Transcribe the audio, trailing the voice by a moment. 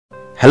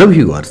Hello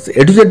viewers,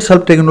 A to Z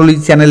solve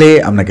technology চ্যানেলে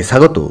আপনাকে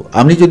স্বাগত।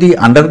 আপনি যদি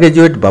আন্ডার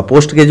গ্র্যাজুয়েট বা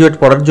পোস্ট গ্র্যাজুয়েট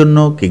পড়ার জন্য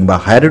কিংবা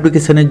হায়ার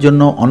এডুকেশনের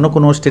জন্য অন্য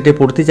কোনো স্টেটে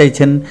পড়তে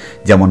চাইছেন,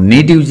 যেমন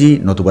নিট ইউজি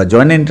নতুবা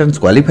জয়েন্ট এন্ট্রান্স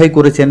কোয়ালিফাই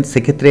করেছেন,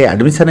 সেক্ষেত্রে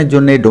অ্যাডমিশনের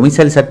জন্য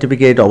ডোমিসাইল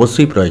সার্টিফিকেট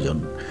অবশ্যই প্রয়োজন।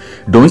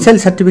 ডোমিসাইল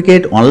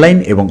সার্টিফিকেট অনলাইন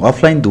এবং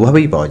অফলাইন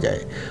দুভাবেই পাওয়া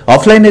যায়।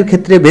 অফলাইনের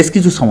ক্ষেত্রে বেশ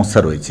কিছু সমস্যা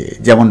রয়েছে,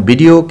 যেমন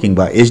বিডিও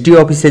কিংবা এসডিও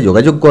অফিসে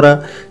যোগাযোগ করা,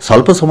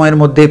 স্বল্প সময়ের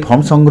মধ্যে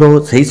ফর্ম সংগ্রহ,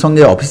 সেই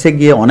সঙ্গে অফিসে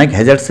গিয়ে অনেক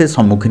হ্যাজার্ডসের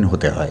সম্মুখীন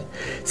হতে হয়।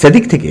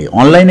 সেদিক থেকে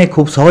অনলাইনে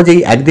খুব সহজেই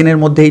একদিনের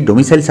মধ্যেই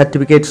ডোমিসাইল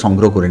সার্টিফিকেট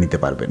সংগ্রহ করে নিতে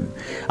পারবেন।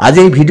 আজ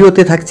এই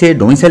ভিডিওতে থাকছে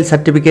ডোমিসাইল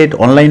সার্টিফিকেট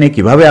অনলাইনে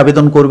কিভাবে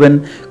আবেদন করবেন,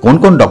 কোন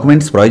কোন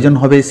ডকুমেন্টস প্রয়োজন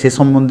হবে সে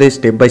সম্বন্ধে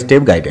স্টেপ বাই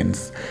স্টেপ গাইডেন্স।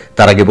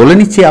 তার আগে বলে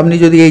নিচ্ছি, আপনি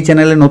যদি এই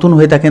চ্যানেলে নতুন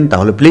হয়ে থাকেন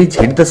তাহলে please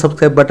hit the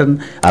subscribe button,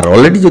 R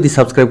already যদি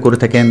সাবস্ক্রাইব করে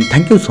থাকেন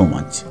থ্যাংক ইউ সো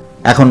মাচ।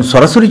 এখন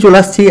সরাসরি চলে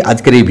আসছি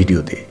আজকের এই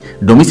ভিডিওতে।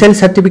 ডোমিসাইল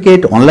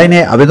সার্টিফিকেট অনলাইনে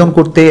আবেদন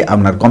করতে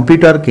আপনার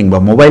কম্পিউটার কিংবা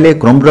মোবাইলে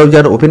ক্রোম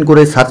ব্রাউজার ওপেন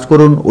করে সার্চ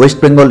করুন ওয়েস্ট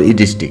বেঙ্গল ই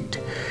ডিস্ট্রিক্ট।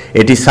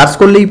 এটি সার্চ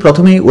করলেই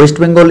প্রথমেই ওয়েস্ট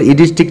বেঙ্গল ই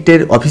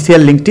ডিস্ট্রিক্টের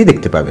অফিসিয়াল লিঙ্কটি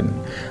দেখতে পাবেন।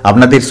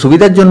 আপনাদের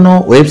সুবিধার জন্য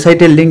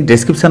ওয়েবসাইটের লিঙ্ক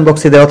ডেসক্রিপশন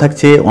বক্সে দেওয়া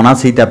থাকছে,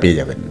 অনায়াসেই তা পেয়ে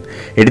যাবেন।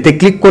 এটিতে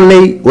ক্লিক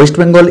করলেই ওয়েস্ট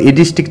বেঙ্গল ই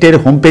ডিস্ট্রিক্টের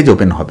হোম পেজ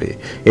ওপেন হবে।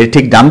 এর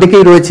ঠিক ডান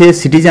দিকেই রয়েছে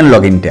সিটিজেন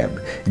লগ ইন ট্যাব,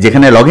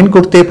 যেখানে লগ ইন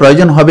করতে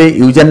প্রয়োজন হবে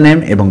ইউজার নেম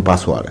এবং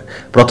পাসওয়ার্ড।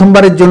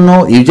 প্রথমবারের জন্য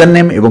ইউজার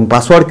নেম এবং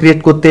পাসওয়ার্ড ক্রিয়েট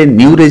করতে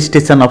নিউ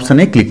রেজিস্ট্রেশন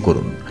অপশানে ক্লিক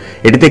করুন।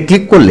 এটিতে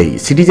ক্লিক করলেই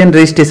সিটিজেন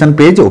রেজিস্ট্রেশন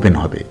পেজ ওপেন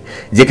হবে,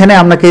 যেখানে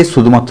আপনাকে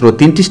শুধুমাত্র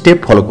 3টি স্টেপ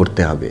ফলো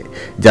করতে হবে।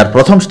 যার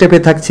প্রথম স্টেপে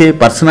থাকছে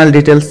পার্সোনাল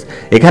ডিটেলস।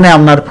 এখানে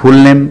আপনার ফুল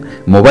নেম,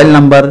 মোবাইল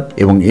নাম্বার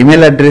এবং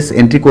ইমেল অ্যাড্রেস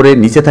এন্ট্রি করে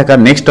নিচে থাকা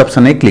নেক্সট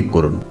অপশানে ক্লিক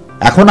করুন।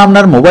 এখন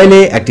আপনার মোবাইলে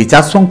একটি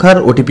 4 সংখ্যার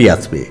ওটিপি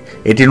আসবে,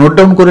 এটি নোট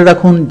ডাউন করে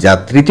রাখুন, যা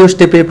তৃতীয়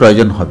স্টেপে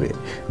প্রয়োজন হবে।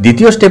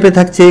 দ্বিতীয় স্টেপে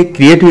থাকছে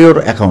ক্রিয়েট ইউর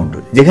অ্যাকাউন্ট,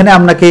 যেখানে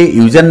আপনাকে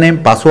ইউজার নেম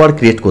পাসওয়ার্ড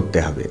ক্রিয়েট করতে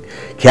হবে।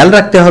 খেয়াল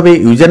রাখতে হবে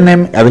ইউজার নেম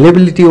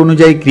অ্যাভেলেবিলিটি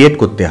অনুযায়ী ক্রিয়েট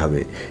করতে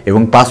হবে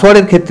এবং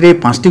পাসওয়ার্ডের ক্ষেত্রে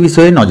 5টি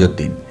বিষয়ে নজর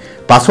দিন।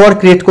 পাসওয়ার্ড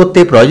ক্রিয়েট করতে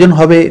প্রয়োজন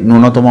হবে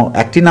ন্যূনতম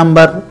 1টি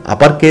number,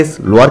 upper case,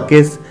 lower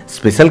case,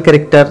 special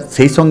character,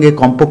 সেই সঙ্গে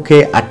কমপক্ষে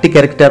 8টি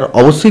ক্যারেক্টার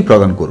অবশ্যই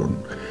প্রদান করুন।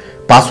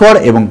 পাসওয়ার্ড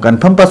এবং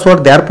কনফার্ম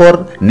পাসওয়ার্ড দেওয়ার পর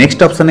নেক্সট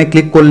অপশানে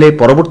ক্লিক করলে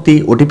পরবর্তী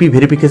ওটিপি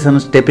ভেরিফিকেশন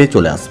স্টেপে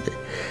চলে আসবে,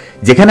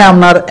 যেখানে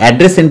আপনার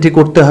অ্যাড্রেস এন্ট্রি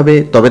করতে হবে,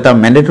 তবে তা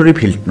ম্যান্ডেটরি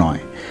ফিল্ড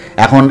নয়।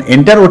 এখন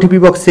এন্টার ওটিপি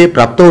বক্সে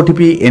প্রাপ্ত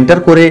ওটিপি এন্টার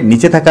করে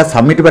নিচে থাকা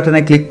সাবমিট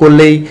বাটনে ক্লিক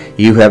করলেই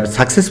you have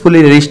successfully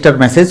registered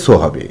message show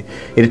হবে।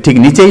 এর ঠিক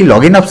নিচেই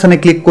লগ ইন অপশানে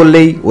ক্লিক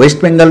করলেই ওয়েস্ট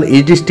বেঙ্গল ই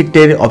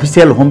ডিস্ট্রিক্টের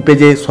অফিসিয়াল হোম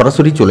পেজে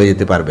সরাসরি চলে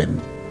যেতে পারবেন।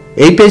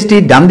 এই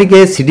পেজটির ডান দিকে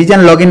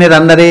সিটিজেন লগ ইনের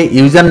আন্ডারে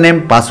ইউজার নেম,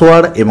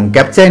 পাসওয়ার্ড এবং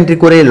ক্যাপচা এন্ট্রি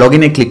করে লগ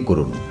ইনে ক্লিক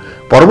করুন।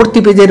 পরবর্তী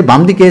পেজের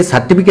বাম দিকে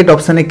সার্টিফিকেট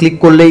অপশানে ক্লিক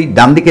করলেই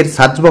ডান দিকের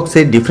সার্চ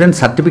বক্সে ডিফারেন্ট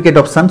সার্টিফিকেট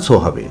অপশান শো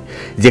হবে,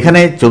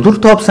 যেখানে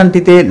চতুর্থ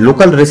অপশানটিতে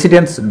local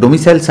residence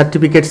domicile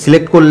certificate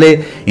select করলে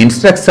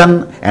instruction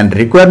and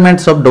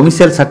requirements of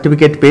domicile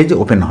certificate page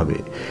open হবে।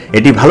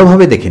 এটি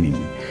ভালোভাবে দেখে নিন।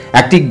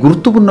 একটি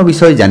গুরুত্বপূর্ণ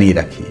বিষয় জানিয়ে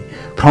রাখি,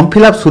 ফর্ম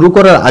ফিল আপ শুরু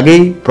করার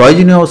আগেই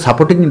প্রয়োজনীয়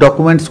সাপোর্টিং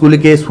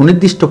ডকুমেন্টসগুলিকে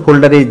সুনির্দিষ্ট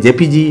ফোল্ডারে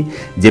জেপিজি,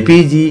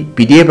 জেপিইজি,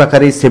 পিডিএফ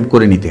আকারে সেভ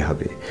করে নিতে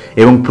হবে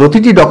এবং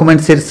প্রতিটি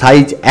ডকুমেন্টসের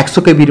সাইজ 100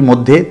 কেবির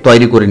মধ্যে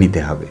তৈরি করে নিতে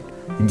হবে।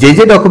 যে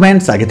যে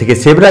ডকুমেন্টস আগে থেকে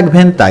সেভ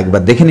রাখবেন তা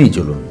একবার দেখে নিয়ে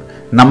চলুন।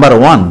 Number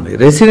 1,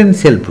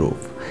 residential proof.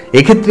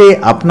 এক্ষেত্রে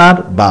আপনার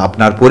বা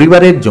আপনার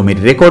পরিবারের জমির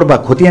রেকর্ড বা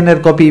খতিয়ানের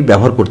কপি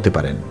ব্যবহার করতে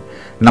পারেন।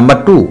 Number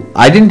 2,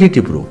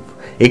 identity proof.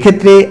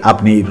 এক্ষেত্রে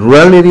আপনি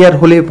রুরাল এরিয়ার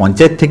হলে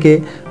পঞ্চায়েত থেকে,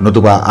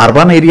 নতুবা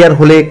আরবান এরিয়ার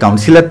হলে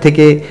কাউন্সিলর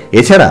থেকে,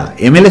 এছাড়া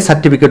এমএলএ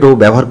সার্টিফিকেটও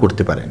ব্যবহার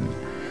করতে পারেন।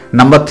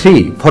 Number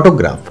 3,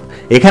 photograph.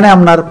 এখানে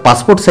আপনার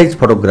পাসপোর্ট সাইজ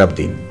ফটোগ্রাফ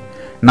দিন।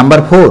 Number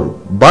 4,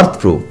 birth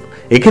proof.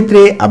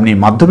 এক্ষেত্রে আপনি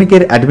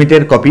মাধ্যমিকের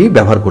অ্যাডমিটের কপি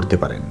ব্যবহার করতে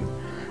পারেন।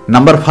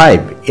 Number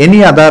 5, any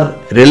other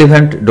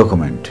relevant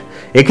document.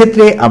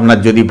 এক্ষেত্রে আপনার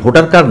যদি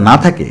ভোটার কার্ড না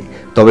থাকে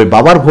তবে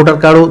বাবার ভোটার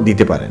কার্ডও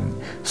দিতে পারেন।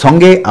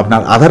 সঙ্গে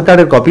আপনার আধার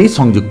কার্ডের কপি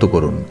সংযুক্ত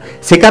করুন।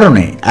 সে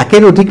কারণে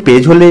একের অধিক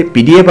পেজ হলে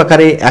পিডিএফ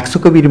আকারে 100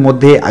 কেবির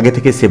মধ্যে আগে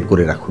থেকে সেভ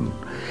করে রাখুন।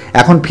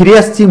 এখন ফিরে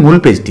আসছি মূল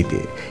পেজটিতে।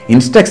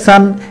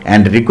 ইনস্ট্রাকশন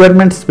অ্যান্ড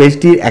রিকোয়ারমেন্টস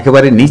পেজটির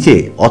একেবারে নিচে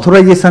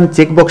অথরাইজেশন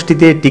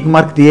চেকবক্সটিতে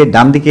টিকমার্ক দিয়ে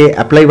ডান দিকে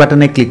অ্যাপ্লাই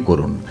বাটনে ক্লিক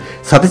করুন।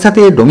 সাথে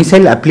সাথে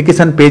ডোমিসাইল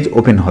অ্যাপ্লিকেশন পেজ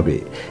ওপেন হবে।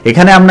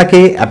 এখানে আপনাকে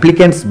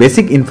অ্যাপ্লিক্যান্টস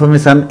বেসিক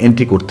ইনফরমেশন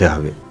এন্ট্রি করতে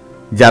হবে,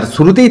 যার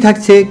শুরুতেই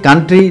থাকছে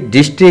country,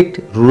 district,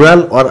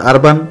 rural or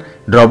urban.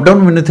 Dropdown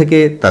menu থেকে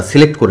তা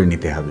সিলেক্ট করে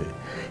নিতে হবে।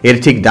 এর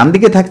ঠিক ডান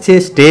দিকে থাকছে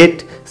state,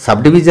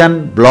 subdivision,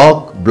 block,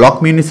 block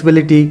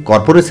municipality,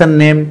 corporation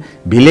name,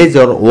 village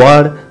or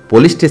word,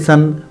 police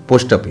station,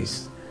 post office.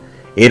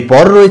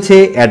 এরপর রয়েছে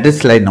অ্যাড্রেস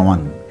লাইন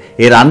 1।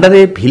 এর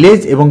আন্ডারে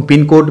ভিলেজ এবং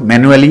পিনকোড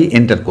ম্যানুয়ালি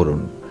এন্টার করুন।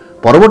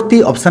 পরবর্তী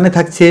অপশানে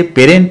থাকছে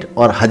parent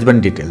or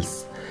husband details.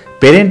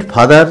 Parent,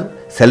 father,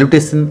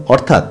 salutation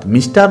অর্থাৎ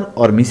মিস্টার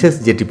অর মিসেস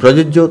যেটি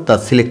প্রযোজ্য তা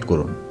সিলেক্ট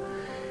করুন।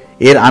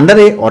 এর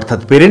আন্ডারে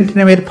অর্থাৎ parent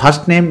নেমের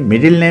first name,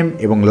 middle name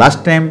এবং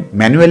লাস্ট নেম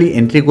ম্যানুয়ালি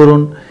এন্ট্রি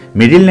করুন।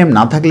 মিডিল নেম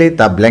না থাকলে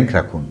তা ব্ল্যাঙ্ক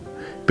রাখুন।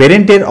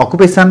 পেরেন্টের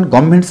occupation,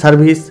 government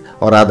service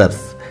or others.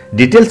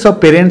 Details of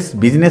parents,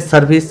 business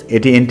service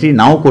এটি এন্ট্রি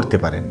নাও করতে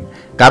পারেন,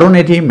 কারণ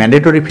এটি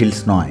ম্যান্ডেটরি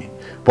ফিল্ডস নয়।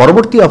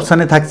 পরবর্তী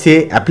অপশানে থাকছে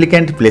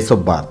অ্যাপ্লিক্যান্ট প্লেস অফ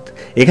বার্থ।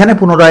 এখানে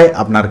পুনরায়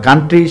আপনার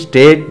country,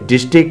 state,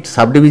 district,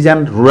 subdivision,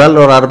 rural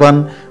or urban,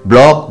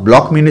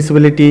 block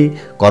municipality,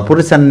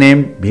 corporation name,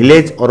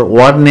 village or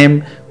word name,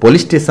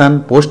 police station,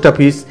 post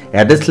office,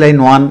 address line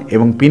 1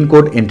 এবং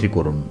পিনকোড এন্ট্রি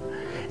করুন।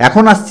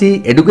 এখন আসছি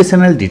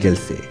এডুকেশনাল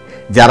ডিটেলসে,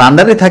 যার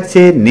আন্ডারে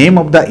থাকছে নেম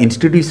অব দ্য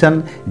ইনস্টিটিউশন,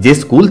 যে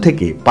স্কুল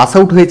থেকে পাস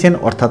আউট হয়েছেন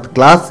অর্থাৎ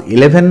ক্লাস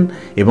 11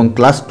 এবং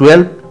class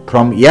 12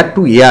 from year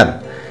two year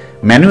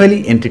manually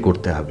entry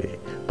করতে হবে।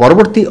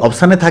 পরবর্তী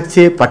অপশানে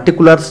থাকছে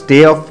particular stay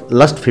of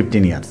last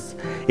 15 years.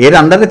 এর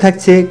আন্ডারে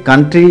থাকছে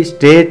country,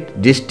 state,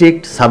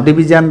 district,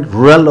 subdivision,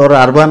 rural or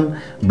urban,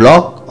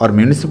 block or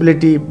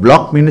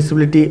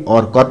municipality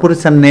or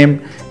corporation name,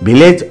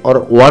 village or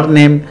word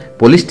name,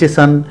 police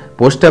station,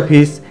 post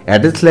office,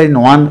 address line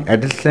 1,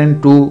 address line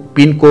 2,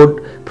 pin code,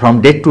 from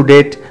date to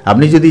date.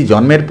 আপনি যদি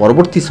জন্মের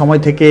পরবর্তী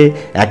সময় থেকে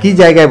একই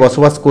জায়গায়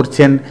বসবাস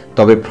করছেন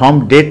তবে ফ্রম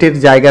ডেটের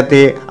জায়গাতে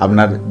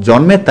আপনার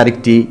জন্মের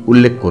তারিখটি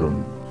উল্লেখ করুন।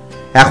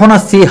 এখন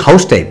আসছি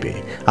হাউস টাইপে।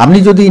 আপনি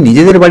যদি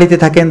নিজেদের বাড়িতে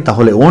থাকেন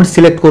তাহলে ওন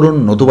সিলেক্ট করুন,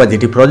 নতুবা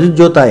যেটি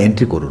প্রযোজ্য তা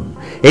এন্ট্রি করুন।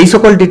 এই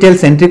সকল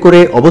ডিটেলস এন্ট্রি করে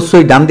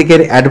অবশ্যই ডান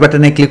দিকের অ্যাড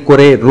বাটনে ক্লিক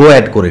করে রো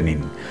অ্যাড করে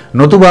নিন,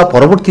 নতুবা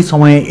পরবর্তী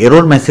সময়ে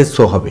এরর মেসেজ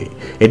শো হবে।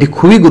 এটি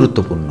খুবই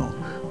গুরুত্বপূর্ণ।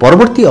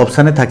 পরবর্তী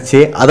অপশানে থাকছে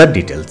other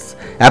details.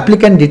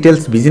 Applicant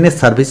details business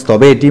service,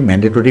 তবে এটি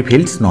ম্যান্ডেটরি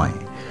ফিল্ডস নয়।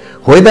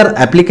 whether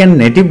applicant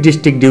native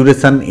district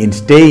duration in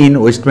stay in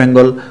West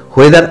Bengal,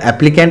 whether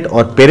applicant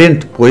or parent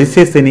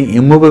possesses any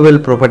immovable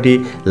property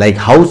like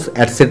house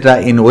etc.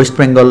 in West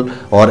Bengal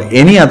or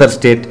any other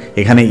state,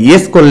 এখানে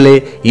yes করলে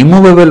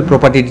immovable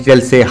property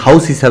details এ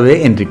house হিসাবে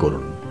entry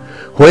করুন।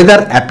 whether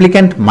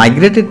applicant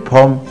migrated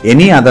from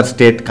any other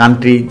state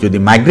country, যদি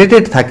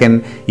migrated থাকেন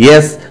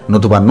yes,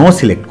 নতুবা no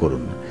select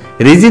করুন।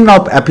 Reason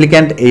of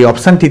applicant, এই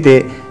অপশানটিতে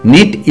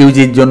NEET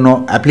ইউজির জন্য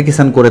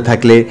অ্যাপ্লিকেশন করে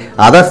থাকলে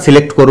আদার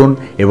সিলেক্ট করুন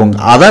এবং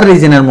আদার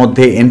রিজনের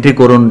মধ্যে এন্ট্রি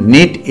করুন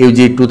নিট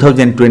ইউজি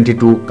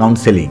 2022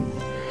 কাউন্সেলিং।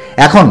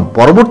 এখন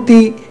পরবর্তী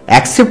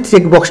অ্যাকসেপ্ট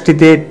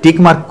চেকবক্সটিতে টিক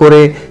মার্ক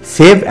করে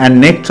সেভ অ্যান্ড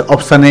নেক্সট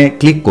অপশানে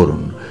ক্লিক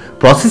করুন।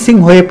 প্রসেসিং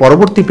হয়ে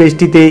পরবর্তী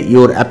পেজটিতে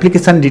your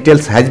application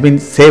details has been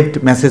saved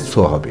message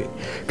show হবে।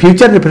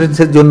 ফিউচার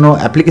রেফারেন্সের জন্য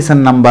অ্যাপ্লিকেশন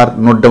নাম্বার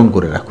নোট ডাউন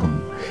করে রাখুন।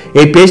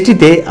 এই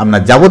পেজটিতে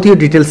আপনার যাবতীয়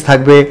ডিটেলস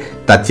থাকবে,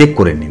 তা চেক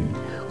করে নিন।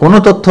 কোনো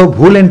তথ্য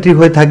ভুল এন্ট্রি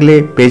হয়ে থাকলে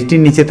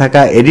পেজটির নিচে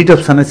থাকা এডিট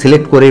অপশানে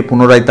সিলেক্ট করে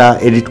পুনরায় তা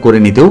এডিট করে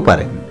নিতেও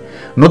পারেন,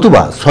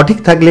 নতুবা সঠিক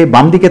থাকলে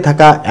বাম দিকে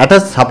থাকা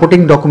অ্যাটাচ সাপোর্টিং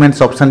ডকুমেন্টস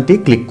অপশানটি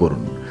ক্লিক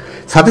করুন।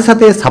 সাথে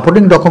সাথে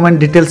supporting document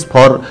details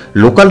for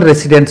local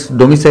residents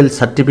domicile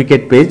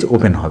certificate page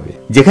open হবে,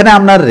 যেখানে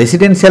আপনার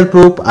residential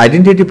proof,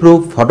 identity proof,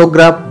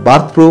 photograph,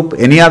 birth proof,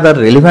 any other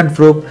relevant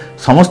proof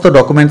সমস্ত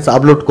ডকুমেন্টস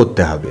আপলোড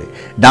করতে হবে।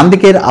 ডান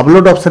দিকের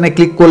আপলোড অপশানে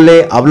ক্লিক করলে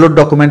upload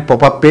document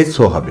pop up page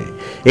show হবে।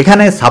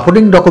 এখানে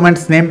সাপোর্টিং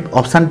ডকুমেন্টস নেম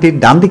অপশানটির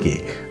ডান দিকে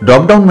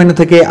ড্রপডাউন মেনু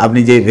থেকে আপনি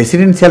যে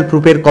রেসিডেন্সিয়াল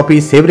প্রুফের কপি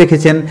সেভ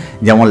রেখেছেন,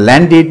 যেমন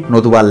ল্যান্ড ডিড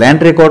নতুবা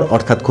ল্যান্ড রেকর্ড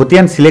অর্থাৎ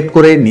খতিয়ান সিলেক্ট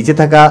করে নিচে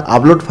থাকা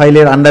আপলোড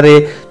ফাইলের আন্ডারে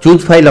চুজ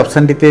ফাইল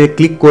অপশানটিতে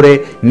ক্লিক করে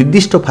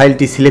নির্দিষ্ট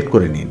ফাইলটি সিলেক্ট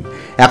করে নিন।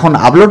 এখন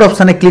আপলোড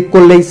অপশানে ক্লিক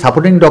করলেই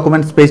সাপোর্টিং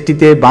ডকুমেন্টস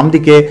পেজটিতে বাম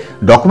দিকে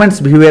ডকুমেন্টস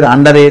ভিউয়ের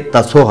আন্ডারে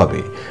তা শো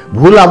হবে।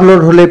 ভুল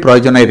আপলোড হলে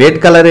প্রয়োজনে রেড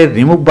কালারের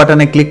রিমুভ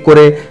বাটনে ক্লিক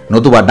করে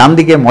নতুবা ডান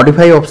দিকে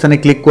মডিফাই অপশানে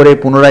ক্লিক করে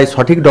পুনরায়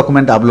সঠিক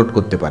ডকুমেন্ট আপলোড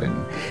করতে পারেন।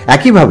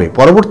 একইভাবে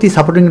পরবর্তী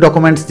সাপোর্টিং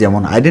ডকুমেন্টস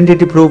যেমন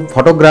identity proof,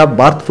 photograph,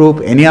 birth proof,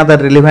 any other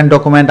relevant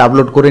document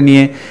upload করে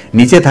নিয়ে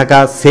নিচে থাকা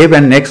সেভ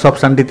অ্যান্ড নেক্সট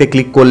অপশানটিতে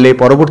ক্লিক করলে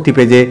পরবর্তী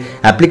পেজে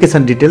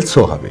অ্যাপ্লিকেশন ডিটেলস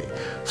শো হবে।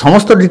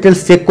 সমস্ত ডিটেলস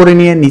চেক করে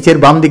নিয়ে নিচের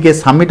বাম দিকে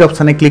সাবমিট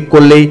অপশানে ক্লিক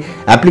করলেই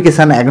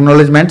অ্যাপ্লিকেশন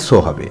অ্যাকনোলেজমেন্ট শো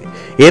হবে।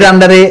 এর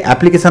আন্ডারে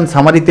অ্যাপ্লিকেশন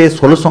সামারিতে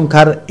 16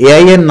 সংখ্যার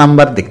এআইএন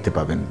নাম্বার দেখতে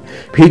পাবেন।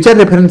 ফিউচার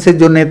রেফারেন্সের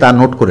জন্য তা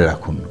নোট করে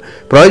রাখুন।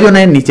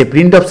 প্রয়োজনে নিচে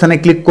প্রিন্ট অপশানে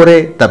ক্লিক করে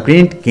তা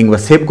প্রিন্ট কিংবা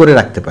সেভ করে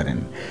রাখতে পারেন।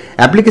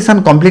 অ্যাপ্লিকেশন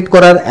কমপ্লিট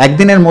করার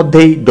একদিনের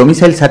মধ্যেই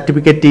ডোমিসাইল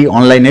সার্টিফিকেটটি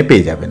অনলাইনে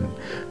পেয়ে যাবেন,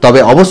 তবে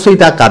অবশ্যই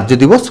তা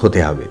কার্যদিবস হতে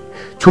হবে।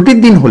 ছুটির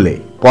দিন হলে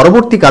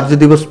পরবর্তী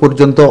কার্যদিবস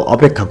পর্যন্ত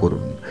অপেক্ষা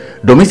করুন।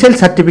 ডোমিসাইল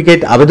সার্টিফিকেট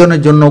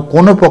আবেদনের জন্য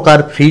কোনো প্রকার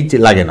ফিজ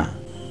লাগে না।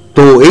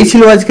 তো এই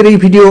ছিল আজকের এই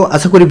ভিডিও।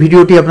 আশা করি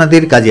ভিডিওটি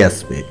আপনাদের কাজে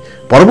আসবে।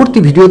 পরবর্তী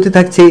ভিডিওতে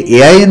থাকছে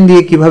এআইএন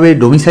দিয়ে কিভাবে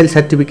ডোমিসাইল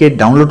সার্টিফিকেট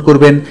ডাউনলোড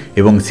করবেন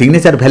এবং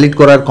সিগনেচার ভ্যালিড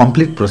করার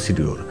কমপ্লিট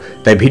প্রসিডিওর।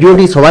 তাই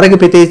ভিডিওটি সবার আগে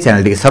পেতে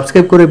চ্যানেলটিকে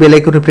সাবস্ক্রাইব করে বেল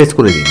আইকনে প্রেস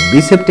করে দিন। Be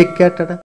safe, take care, tata.